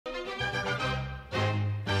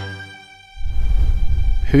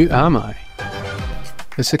Who am I?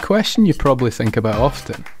 It's a question you probably think about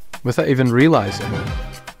often, without even realising it.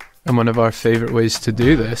 And one of our favourite ways to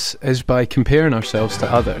do this is by comparing ourselves to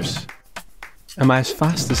others. Am I as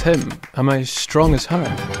fast as him? Am I as strong as her?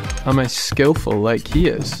 Am I skillful like he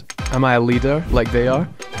is? Am I a leader like they are?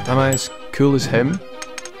 Am I as cool as him?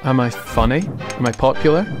 Am I funny? Am I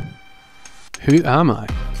popular? Who am I?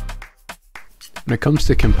 When it comes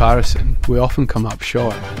to comparison, we often come up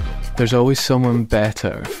short. There's always someone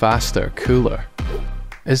better, faster, cooler.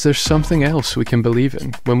 Is there something else we can believe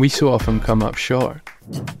in when we so often come up short?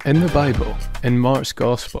 In the Bible, in Mark's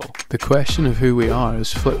Gospel, the question of who we are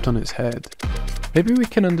is flipped on its head. Maybe we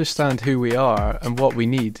can understand who we are and what we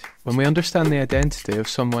need when we understand the identity of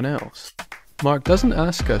someone else. Mark doesn't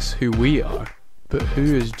ask us who we are, but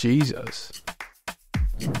who is Jesus?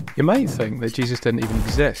 You might think that Jesus didn't even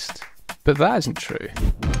exist, but that isn't true.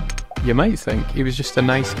 You might think he was just a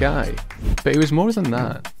nice guy, but he was more than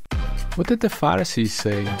that. What did the Pharisees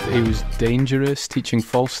say? That he was dangerous, teaching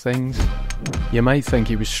false things? You might think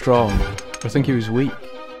he was strong, or think he was weak.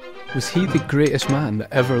 Was he the greatest man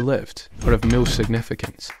that ever lived, or of no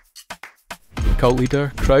significance? Cult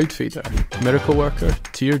leader, crowd feeder, miracle worker,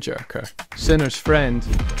 tearjerker, sinner's friend,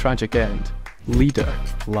 tragic end, leader,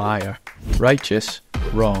 liar, righteous,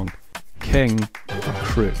 wrong, king,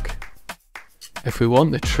 crook. If we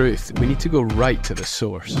want the truth, we need to go right to the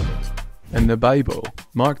source. In the Bible,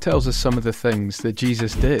 Mark tells us some of the things that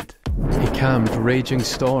Jesus did. He calmed raging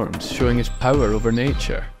storms, showing his power over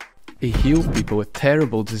nature. He healed people with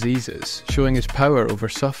terrible diseases, showing his power over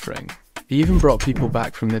suffering. He even brought people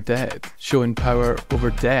back from the dead, showing power over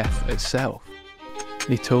death itself.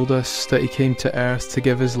 He told us that he came to earth to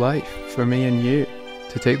give his life for me and you,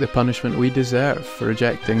 to take the punishment we deserve for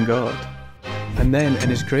rejecting God. And then, in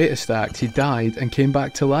his greatest act, he died and came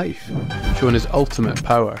back to life, showing his ultimate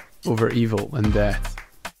power over evil and death.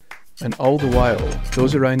 And all the while,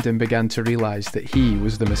 those around him began to realise that he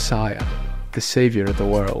was the Messiah, the Saviour of the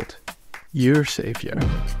world. Your Saviour.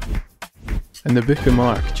 In the book of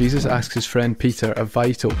Mark, Jesus asks his friend Peter a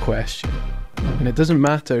vital question. And it doesn't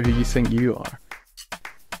matter who you think you are.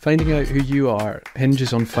 Finding out who you are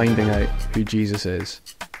hinges on finding out who Jesus is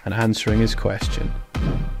and answering his question.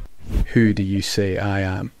 Who do you say I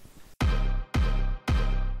am?